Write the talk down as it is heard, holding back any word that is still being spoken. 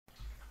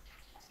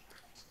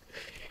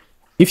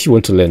If you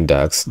want to learn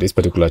DAX, this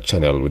particular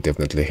channel will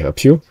definitely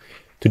help you.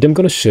 Today I'm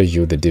going to show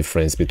you the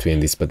difference between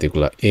this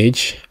particular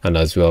age and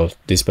as well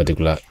this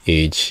particular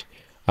age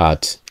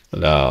at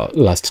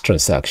last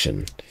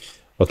transaction.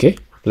 Okay,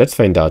 let's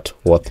find out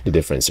what the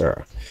difference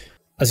are.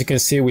 As you can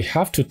see, we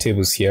have two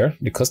tables here,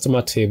 the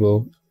customer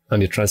table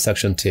and the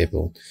transaction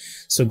table.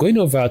 So going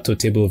over to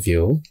table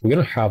view, we're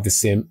going to have the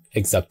same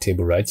exact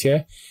table right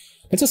here.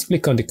 Let us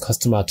click on the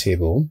customer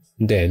table.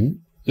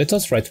 Then let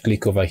us right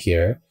click over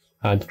here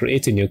and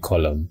create a new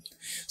column.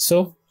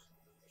 So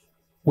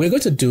we're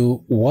going to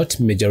do what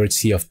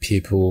majority of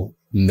people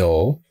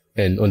know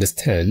and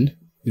understand.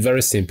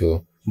 Very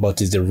simple,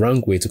 but it's the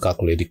wrong way to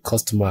calculate the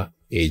customer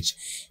age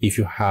if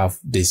you have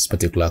this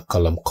particular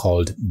column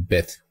called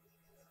birthday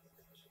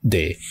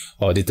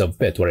or date of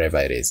birth, wherever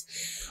it is.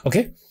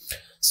 Okay,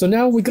 so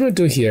now we're going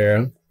to do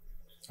here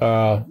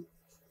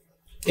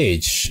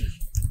age.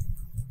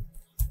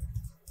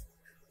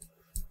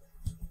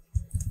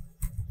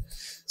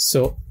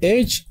 So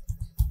age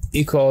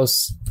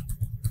equals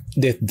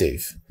date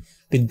div.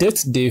 The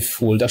date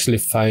div will actually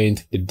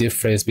find the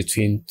difference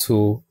between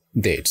two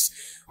dates,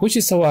 which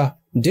is our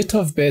date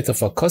of birth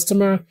of our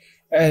customer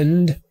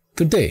and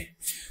today.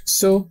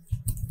 So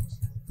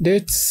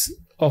date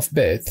of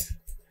birth,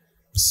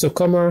 so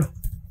comma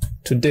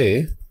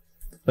today,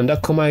 and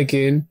that comma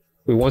again,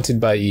 we want it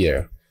by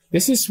year.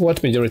 This is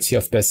what majority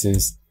of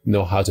persons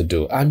know how to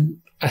do. And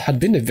I had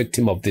been a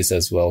victim of this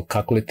as well,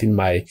 calculating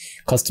my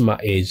customer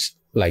age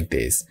like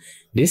this.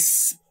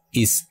 This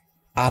is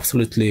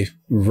absolutely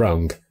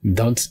wrong.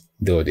 Don't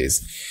do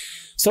this.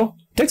 So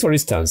take for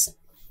instance,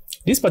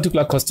 this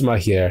particular customer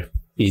here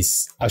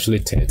is actually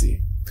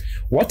 30.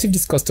 What if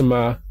this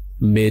customer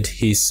made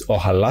his or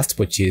her last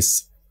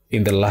purchase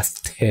in the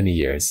last 10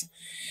 years?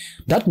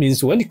 That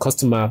means when the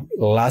customer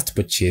last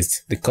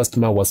purchased, the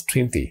customer was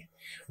 20.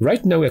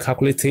 Right now we're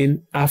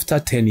calculating after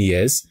 10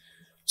 years.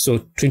 So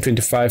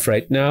 2025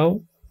 right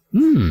now,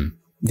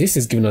 this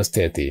is giving us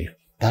 30.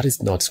 That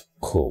is not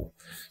cool.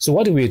 So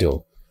what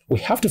do? We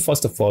have to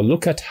first of all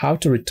look at how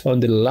to return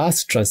the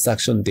last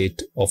transaction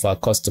date of our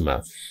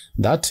customer.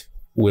 That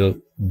will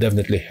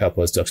definitely help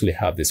us to actually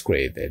have this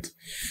created.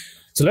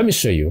 So let me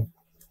show you.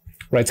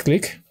 Right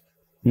click,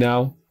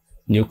 now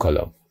new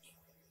column.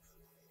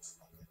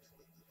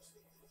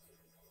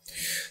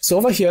 So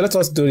over here, let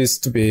us do this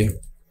to be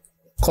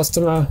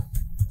customer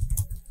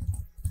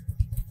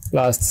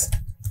last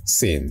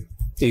seen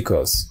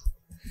equals.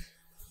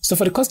 So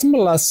for the customer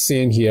last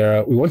seen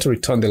here, we want to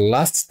return the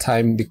last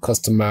time the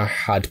customer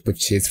had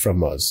purchased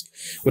from us.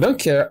 We don't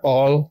care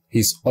all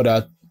his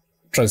other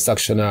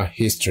transactional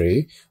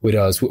history with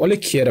us. We only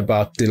cared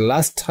about the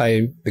last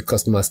time the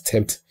customer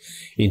stepped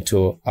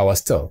into our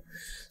store.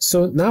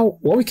 So now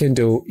what we can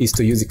do is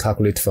to use the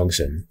calculate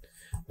function.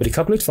 With the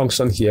calculate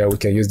function here, we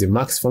can use the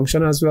max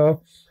function as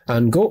well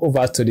and go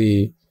over to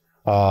the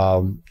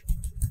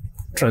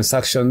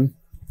transaction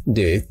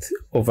date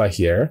over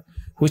here,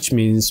 which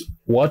means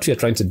what we are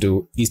trying to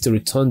do is to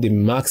return the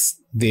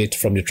max date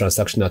from the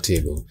transactional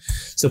table.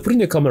 So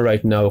putting a comma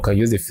right now, we can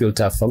use the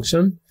filter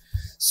function.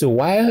 So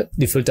while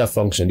the filter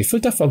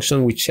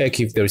function will check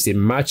if there is a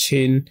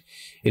matching,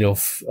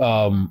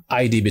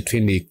 ID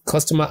between the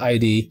customer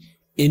ID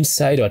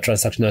inside our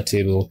transactional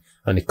table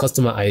and the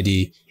customer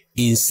ID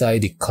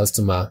inside the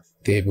customer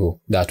table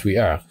that we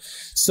are.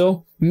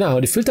 So now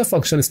the filter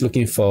function is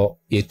looking for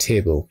a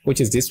table,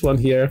 which is this one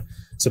here.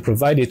 So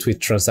provide it with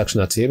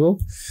transactional table.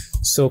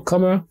 So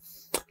comma.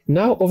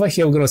 Now over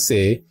here, we're going to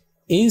say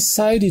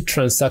inside the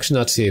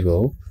transactional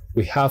table,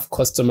 we have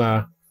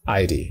customer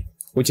ID,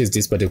 which is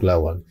this particular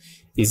one.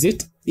 Is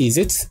it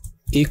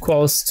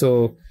equals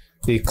to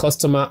the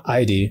customer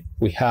ID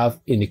we have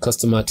in the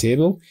customer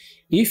table?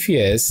 If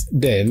yes,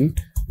 then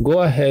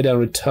go ahead and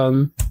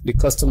return the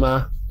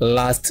customer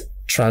last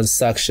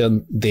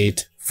transaction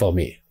date for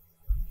me.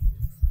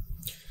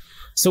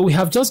 So we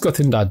have just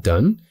gotten that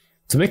done.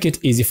 To make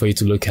it easy for you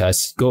to look at,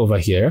 go over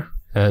here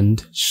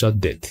and short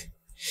date.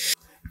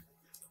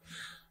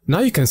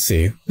 Now you can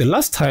see the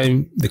last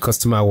time the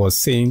customer was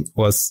seen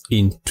was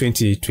in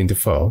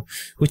 2024,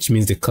 which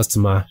means the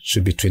customer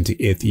should be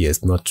 28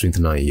 years, not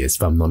 29 years,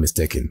 if I'm not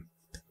mistaken.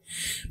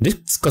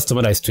 This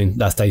customer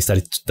that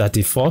is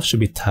 34 should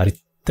be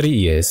 33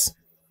 years.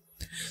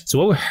 So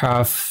what we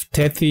have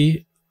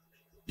 30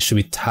 should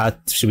be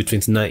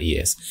 29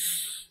 years.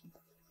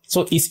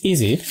 So it's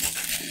easy.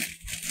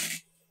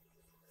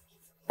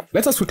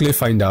 Let us quickly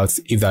find out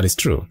if that is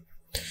true.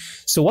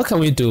 So what can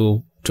we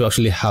do to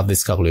actually have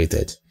this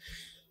calculated?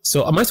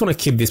 So I might want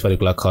to keep this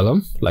particular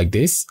column like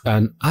this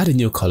and add a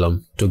new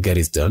column to get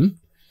it done.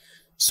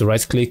 So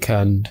right click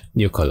and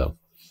new column.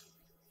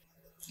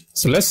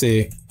 So let's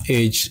say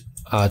age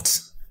at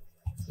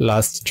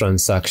last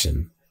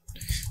transaction.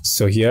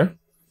 So here.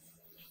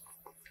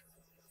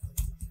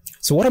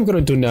 So what I'm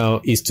going to do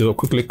now is to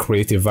quickly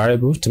create a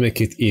variable to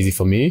make it easy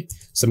for me.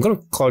 So I'm going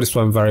to call this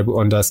one variable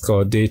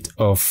underscore date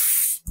of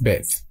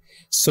birth.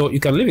 So you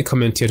can leave a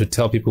comment here to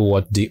tell people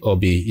what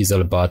DOB is all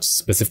about,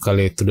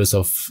 specifically to those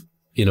of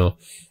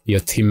your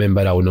team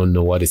member that will not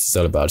know what this is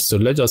all about. So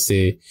let's just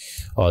say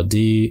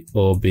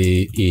DOB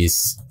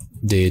is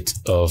date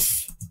of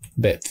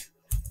birth.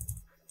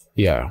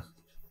 Yeah.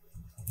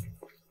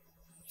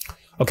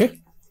 Okay.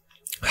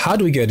 How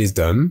do we get this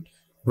done?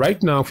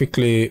 Right now,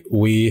 quickly,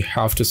 we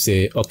have to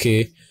say,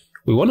 okay,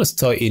 we want to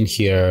store in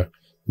here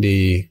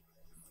the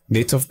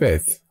date of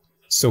birth.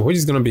 So which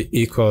is going to be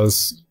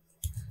equals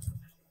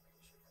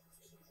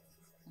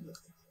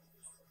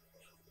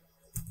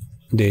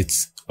date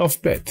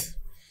of birth.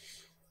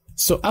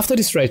 So after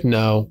this right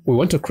now, we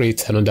want to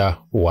create another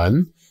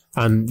one,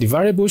 and the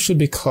variable should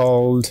be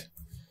called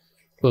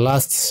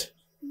last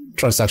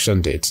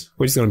transaction date,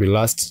 which is going to be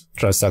last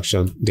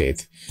transaction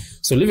date.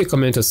 So leave a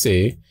comment to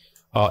say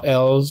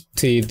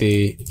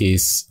LTD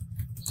is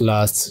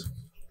last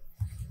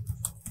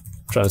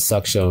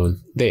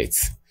transaction date.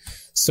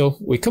 So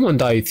we come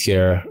under it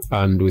here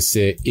and we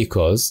say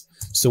equals.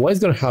 So what is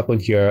going to happen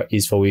here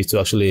is for we to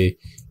actually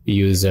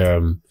use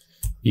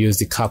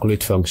the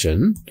calculate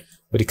function.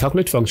 With the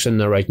calculate function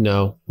right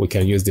now, we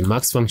can use the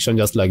max function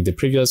just like the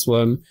previous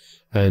one,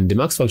 and the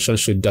max function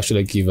should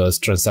actually give us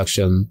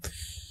transaction,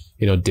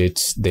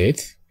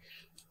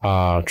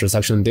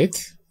 transaction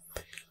date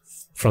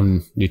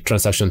from the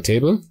transaction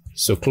table.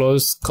 So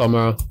close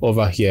comma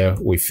over here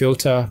we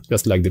filter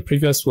just like the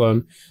previous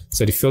one.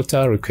 So the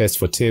filter request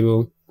for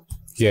table,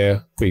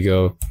 here we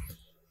go,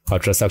 our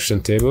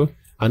transaction table,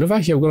 and over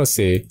here we're going to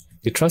say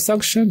the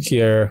transaction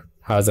here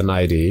has an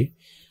ID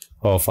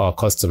of our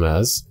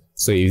customers.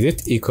 So if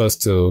it equals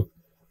to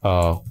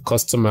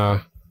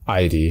customer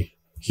ID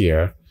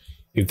here,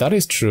 if that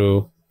is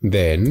true,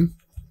 then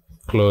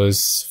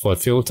close for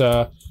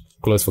filter,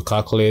 close for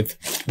calculate.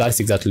 That's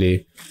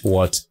exactly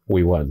what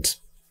we want.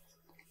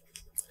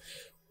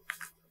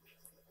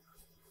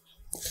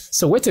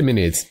 So wait a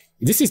minute,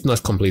 this is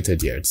not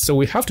completed yet. So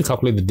we have to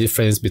calculate the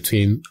difference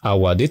between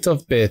our date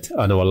of birth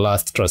and our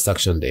last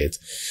transaction date.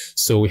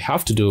 So we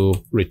have to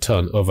do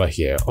return over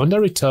here. Under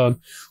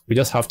return, we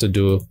just have to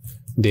do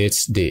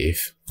date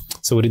diff.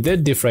 So with the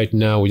date diff right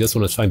now, we just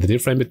want to find the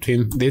difference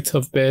between date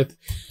of birth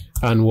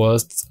and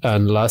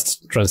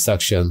last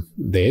transaction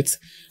date.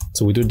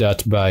 So we do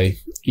that by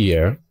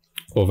year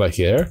over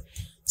here.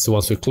 So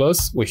once we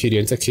close, we hit the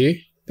enter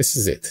key. This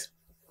is it.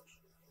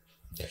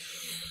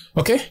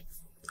 Okay.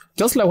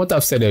 Just like what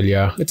I've said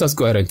earlier, let us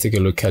go ahead and take a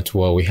look at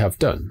what we have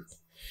done.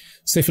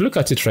 So if you look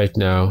at it right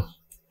now,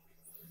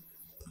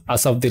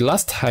 as of the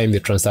last time the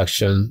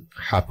transaction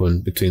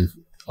happened between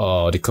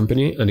the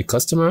company and the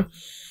customer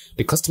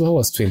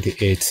was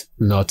 28,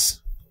 not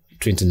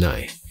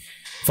 29.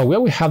 For where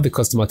we have the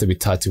customer to be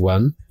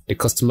 31, the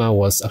customer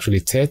was actually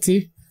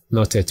 30,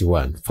 not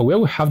 31. For where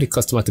we have the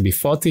customer to be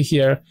 40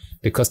 here,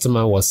 the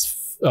customer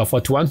was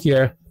 41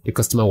 here, the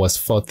customer was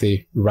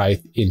 40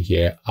 right in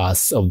here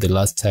as of the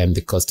last time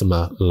the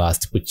customer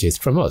last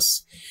purchased from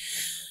us.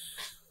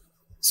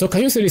 So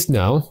can you see this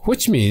now?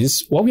 Which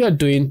means what we are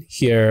doing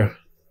here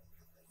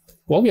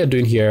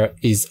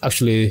is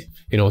actually,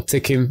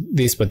 taking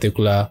this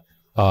particular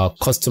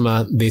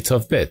customer date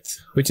of birth,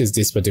 which is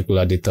this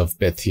particular date of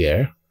birth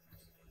here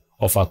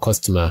of our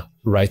customer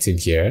right in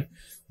here.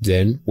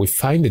 Then we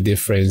find the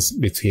difference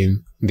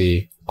between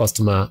the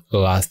customer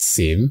last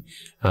seen,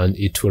 and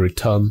it will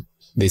return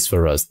this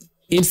for us,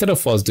 instead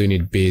of us doing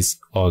it based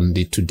on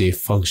the today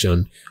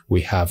function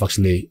we have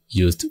actually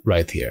used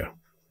right here.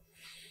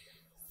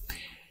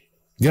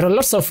 There are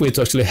lots of ways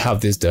to actually have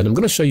this done. I'm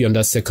going to show you on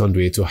that second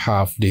way to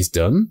have this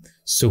done.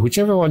 So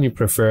whichever one you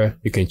prefer,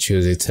 you can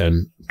choose it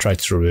and try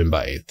to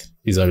remember it.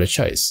 It's all your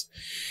choice.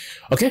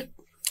 Okay.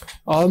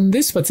 On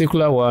this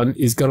particular one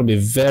is going to be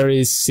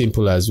very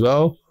simple as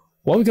well.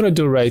 What we're going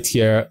to do right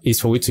here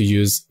is for we to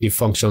use a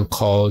function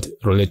called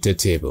related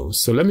table.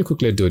 So let me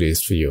quickly do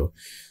this for you.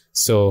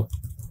 So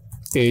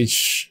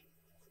age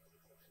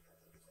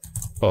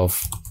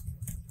of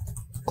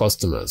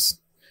customers.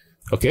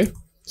 Okay.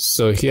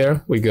 So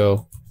here we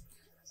go.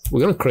 We're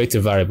going to create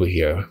a variable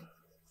here.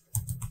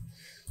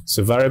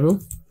 So variable,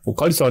 we'll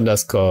call it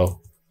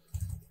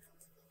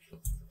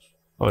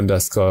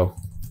underscore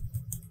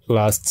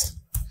last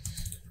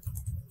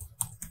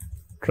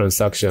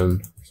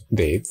transaction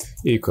date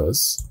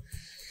equals.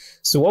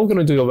 So what we're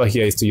going to do over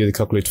here is to use the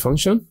calculate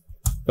function,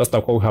 just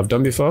like what we have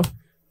done before,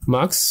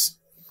 max.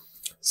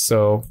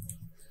 So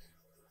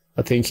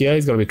I think here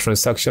it's going to be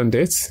transaction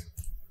date.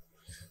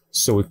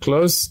 So we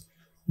close.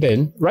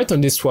 Then right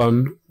on this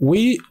one,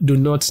 we do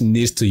not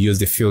need to use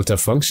the filter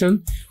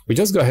function. We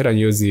just go ahead and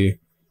use the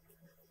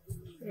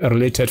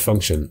related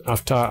function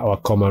after our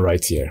comma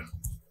right here.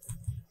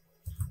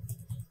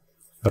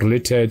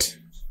 Related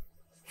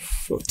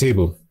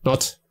table,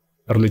 not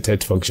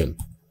related function,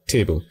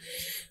 table.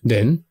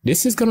 Then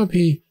this is going to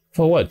be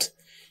for what?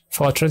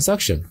 For our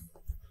transaction.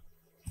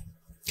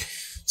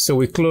 So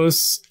we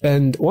close,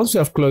 and once we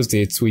have closed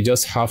it, we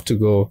just have to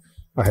go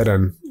ahead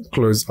and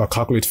close our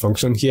calculate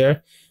function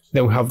here.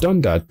 Then we have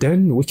done that.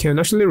 Then we can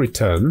actually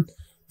return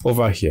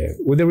over here.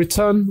 With the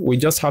return, we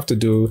just have to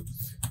do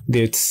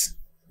date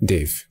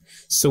diff.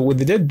 So with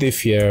the date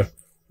diff here,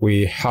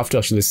 we have to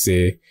actually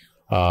say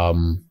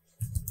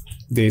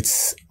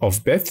date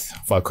of birth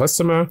of our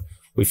customer.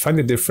 We find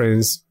the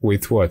difference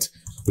with what?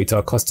 With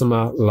our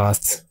customer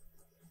last,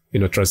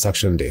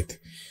 transaction date.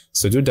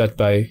 So do that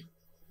by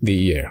the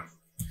year.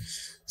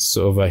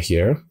 So over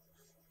here,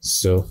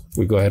 so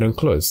we go ahead and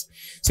close.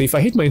 So if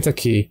I hit my enter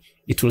key,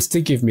 it will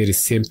still give me the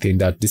same thing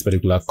that this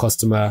particular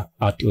customer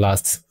at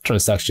last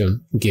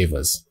transaction gave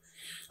us.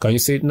 Can you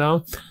see it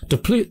now?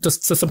 To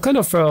some kind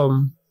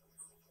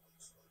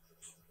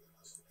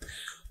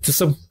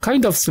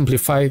of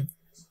simplify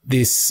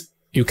this,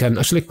 you can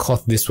actually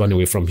cut this one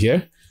away from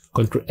here,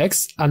 Ctrl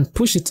X, and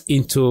push it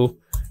into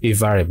a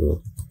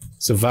variable.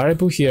 So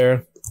variable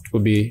here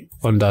will be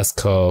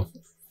underscore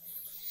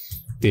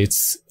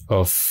dates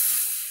of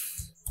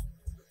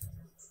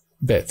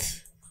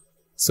birth.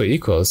 So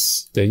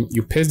equals, then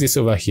you paste this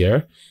over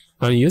here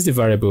and use the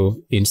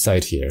variable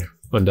inside here,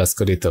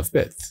 underscore date of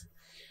birth.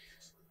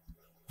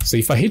 So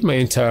if I hit my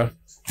enter,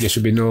 there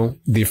should be no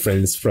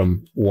difference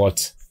from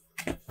what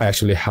I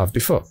actually have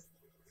before.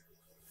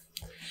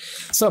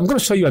 So I'm going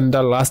to show you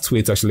another last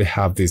way to actually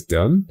have this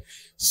done.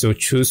 So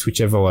choose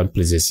whichever one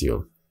pleases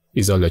you.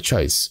 It's all your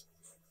choice.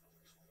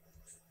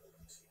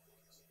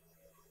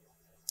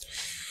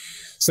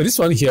 So this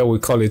one here, we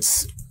call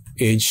it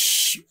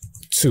age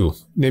 2.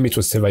 Name it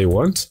whatever you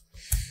want.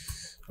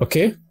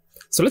 Okay.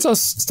 So let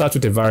us start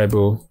with a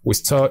variable. We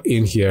store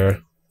in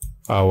here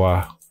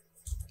our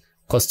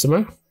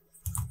customer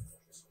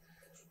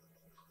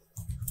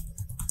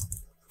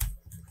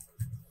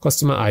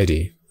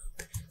ID.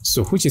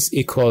 So which is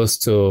equals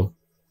to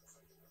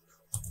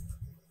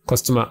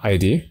customer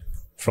ID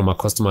from a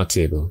customer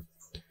table,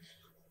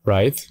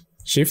 right?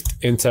 Shift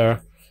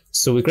enter.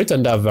 So we create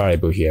another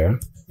variable here.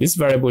 This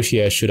variable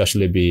here should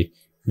actually be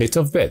date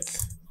of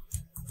birth,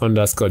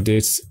 underscore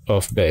date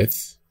of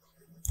birth.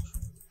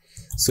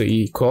 So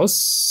equals,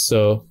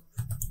 so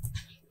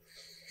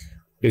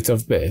date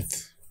of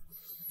birth.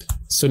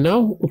 So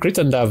now we create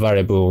another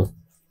variable,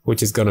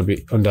 which is going to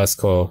be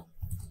underscore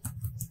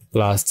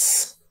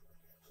last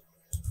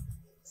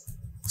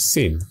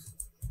seen.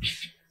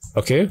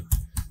 Okay,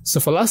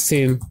 so for last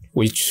seen,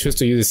 we choose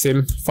to use the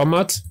same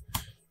format,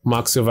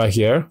 marks over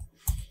here.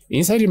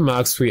 Inside the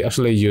marks, we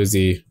actually use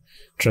the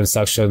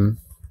transaction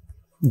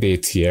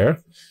date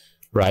here,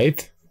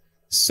 right?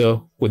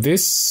 So with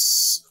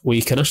this,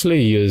 we can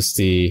actually use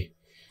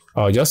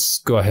I'll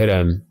just go ahead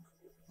and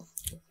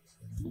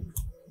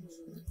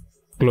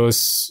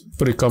close,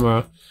 put a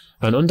comma,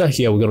 and under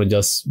here, we're going to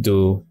just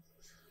do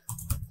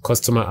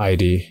customer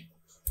ID,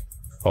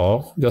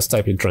 or just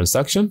type in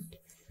transaction.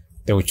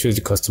 Then we choose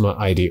the customer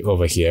ID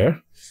over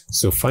here.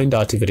 So find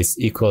out if it is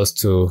equals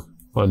to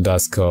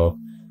underscore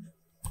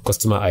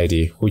customer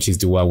ID, which is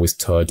the one we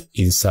stored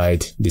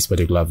inside this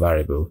particular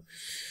variable.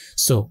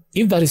 So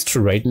if that is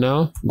true right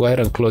now, go ahead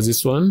and close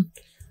this one.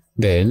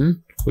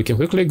 Then we can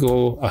quickly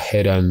go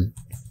ahead and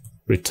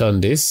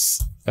return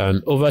this.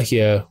 And over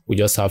here, we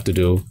just have to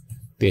do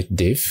date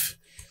diff.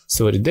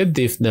 So the date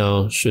diff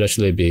now should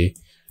actually be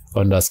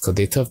underscore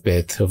date of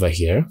birth over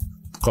here,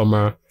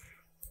 comma,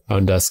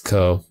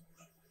 underscore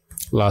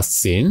last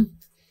seen,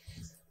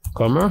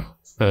 comma,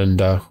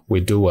 and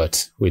we do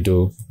what? We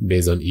do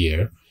based on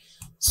year.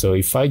 So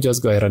if I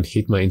just go ahead and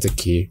hit my enter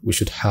key, we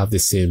should have the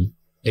same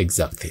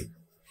exact thing.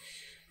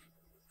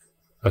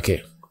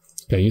 Okay,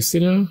 can you see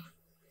now?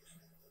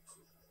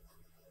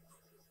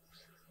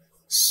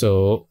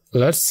 So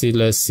let's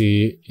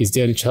see, is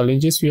there any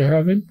challenges we are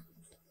having?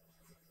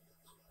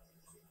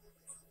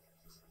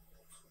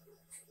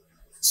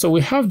 So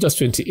we have just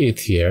 28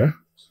 here,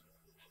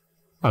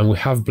 and we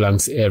have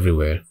blanks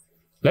everywhere.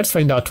 Let's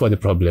find out what the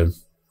problem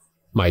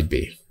might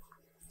be.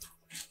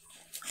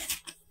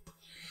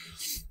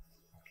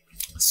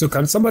 So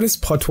can somebody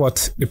spot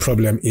what the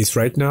problem is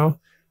right now?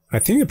 I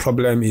think the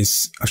problem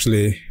is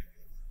actually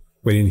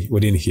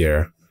within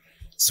here.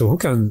 So who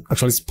can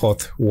actually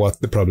spot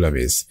what the problem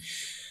is?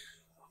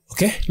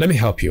 Okay, let me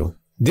help you.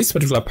 This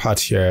particular part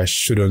here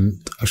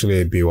shouldn't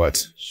actually be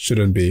what?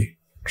 Shouldn't be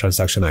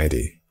transaction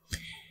ID.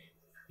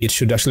 It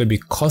should actually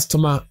be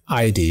customer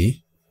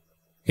ID,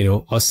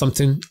 or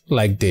something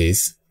like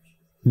this,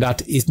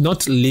 that is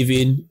not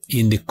living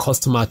in the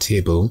customer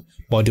table,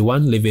 but the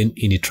one living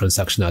in the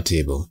transactional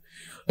table.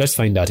 Let's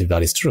find out if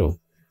that is true.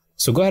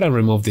 So go ahead and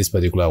remove this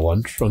particular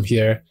one from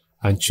here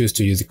and choose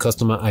to use the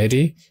customer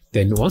ID.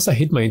 Then once I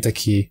hit my enter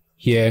key,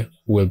 here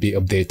will be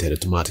updated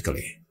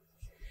automatically.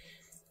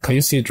 Can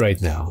you see it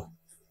right now?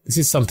 This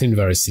is something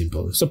very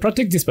simple. So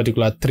practice this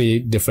particular 3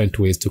 different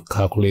ways to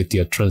calculate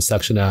your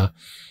transactional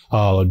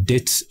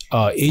date,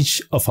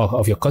 age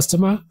of your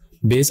customer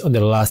based on the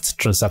last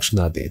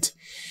transactional date.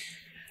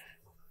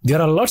 There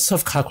are lots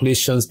of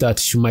calculations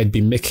that you might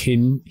be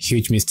making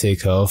huge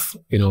mistake of,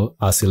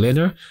 as a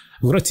learner.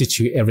 I'm going to teach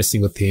you every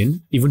single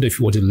thing. Even though if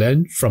you want to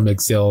learn from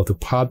Excel to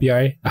Power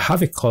BI, I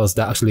have a course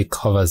that actually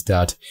covers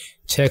that.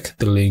 Check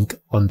the link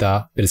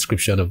under the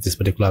description of this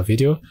particular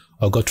video,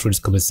 or go through this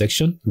comment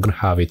section. I'm going to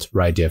have it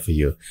right there for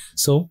you.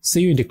 So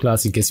see you in the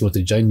class in case you want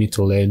to join me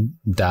to learn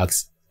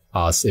DAX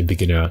as a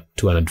beginner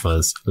to an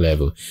advanced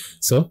level.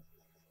 So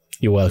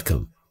you're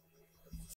welcome.